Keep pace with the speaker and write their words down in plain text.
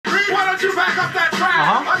you back up that track?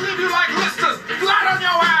 I'll leave you like listers, flat on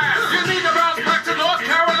your ass. You need to bounce back to North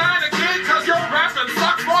Carolina, kid, cause your rapping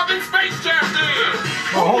sucks more than Space Jam did.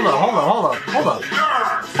 Oh,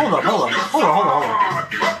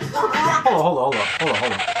 hold up.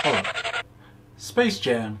 Space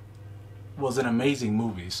Jam was an amazing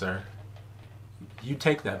movie, sir. You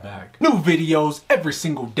take that back. New videos every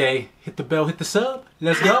single day. Hit the bell, hit the sub.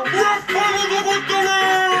 Let's go.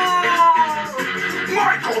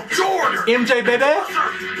 Michael Jordan! MJ, baby.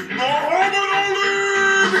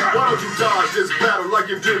 Why don't you dodge this battle like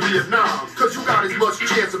you did Vietnam? Cause you got as much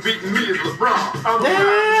chance of beating me as LeBron. I'm a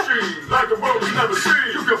rap machine, like the world has never seen.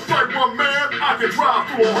 You can fight one man, I can drive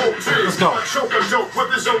through a whole team. Let's go. I choke a joke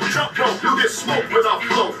with his own jump rope. You get smoked without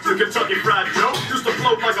flow. The Kentucky Fried Joe used to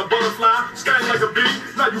float like a butterfly, sting like a bee.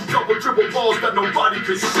 Now you double dribble balls that nobody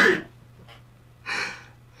can see.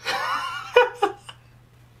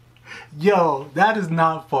 Yo, that is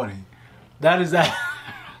not funny. That is that.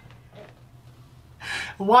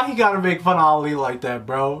 Why he gotta make fun of Ali like that,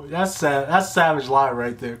 bro? That's sad. That's savage line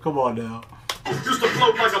right there. Come on now. Used to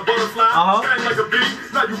float like a butterfly, sting like a bee.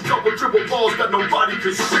 Now you double dribble balls that nobody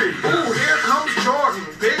can see. Ooh, here comes Jordan,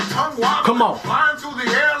 big tongue wobbling. Come on. Flying through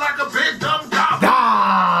the air like a big dumb goblin.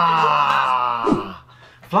 Ah!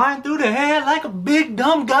 Flying through the air like a big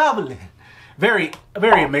dumb goblin. Very,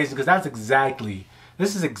 very amazing, because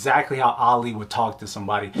this is exactly how Ali would talk to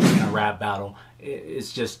somebody in a rap battle.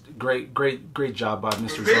 It's just great job by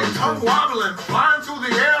Mr. Big Jordan. tongue wobbling, flying through the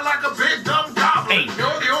air like a big dumb goblin. Hey.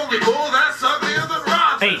 You're the only bull that's uglier than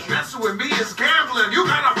Roger. Hey. Messing with me is gambling. You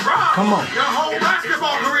got a problem. Come on. Your whole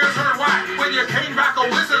basketball career turned whack when you came back a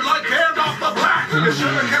wizard like Gandalf the Black. You should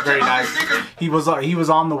have kept Very your nice. sneakers. He was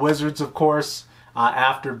on the Wizards, of course,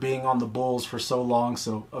 after being on the Bulls for so long.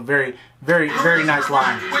 So a very nice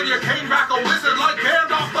line. When you came back a wizard like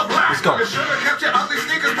Gandalf the Black. Let's go. You should have kept your ugly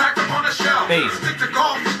sneakers packed up on a shelf. Hey. Stick to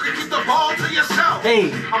golf, you can keep the ball to yourself.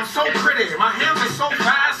 Hey. I'm so pretty, my hands are so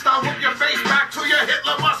fast, I'll whip your face back to your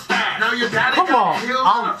Hitler mustache. Now your daddy Come got on. killed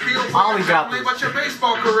on a field for Ollie your got family, this. but your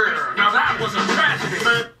baseball career. Now that was a tragedy,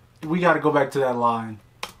 man. We got to go back to that line.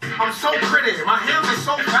 I'm so pretty, my hands are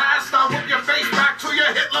so fast, I'll whip your face back to your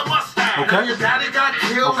Hitler mustache. Okay. Now your daddy got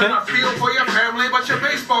killed in a field for your family, but your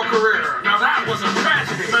baseball career. Now that was a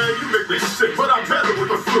tragedy. Man, you make me sick, but I'm better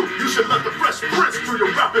with the flu. You should let the Fresh Prince do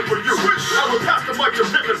your rapping for you. I would pass the mic to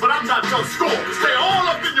Pippen, but I'm not done scoring. Stay all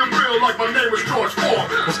up in your grill like my name is George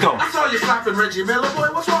Foreman. Let's go. I saw you slapping Reggie Miller,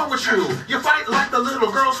 boy, what's wrong with you? You fight like the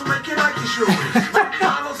little girls who make your Nike shoes.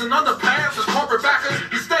 McDonald's and underpants as corporate backers.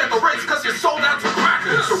 You stay at the race cause you sold out to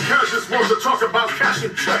crackers. So Cassius wants to talk about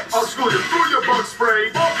cashing checks. I'll school you through your bug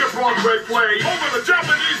spray, off your Broadway play. Over the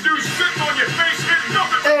Japanese dude sitting on your face, hitting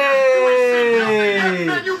nothing. Hey!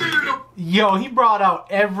 Man, you needed a... Yo, he brought out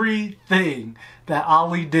everything that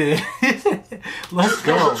Ali did. Let's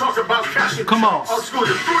go. Talk about cashing Come on. I'll school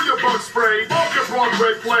you through your bug spray, off your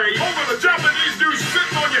Broadway play. Over the Japanese dude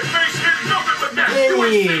sitting on your face, hitting nothing but that. You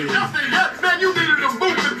ain't seen nothing yet. Man, you needed a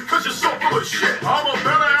movement because you're so full of shit. I'm a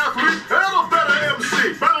better athlete and a better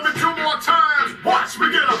MC. Battle me 2 more times. Watch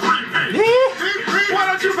me get a 3P. Why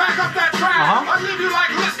don't you back up that track? I'll leave you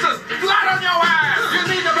like listers, flat on your ass. You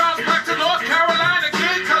need to bounce back to North Carolina,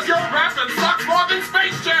 kid, cause your rapping sucks more than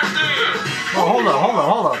Space Jam did. Oh,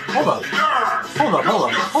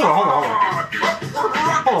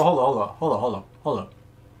 hold up.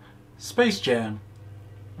 Space Jam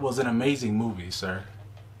was an amazing movie, sir.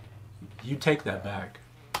 You take that back.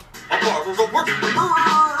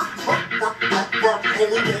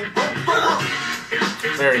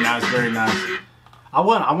 Very nice. I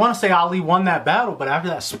want to say Ali won that battle, but after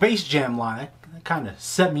that Space Jam line, that kind of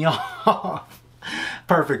set me off.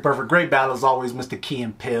 Perfect. Great battle as always, Mr. Key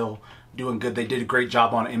and Peele. Doing good. They did a great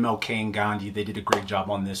job on MLK and Gandhi. They did a great job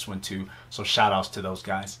on this one too. So shout outs to those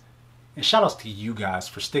guys. And shout outs to you guys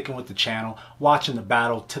for sticking with the channel, watching the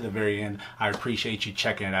battle to the very end. I appreciate you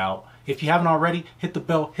checking it out. If you haven't already, hit the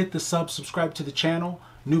bell, hit the sub, subscribe to the channel.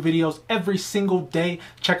 New videos every single day.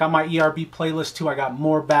 Check out my ERB playlist too. I got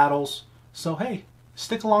more battles. So hey,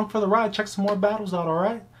 stick along for the ride. Check some more battles out,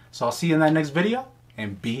 alright? So I'll see you in that next video.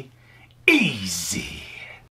 And be easy.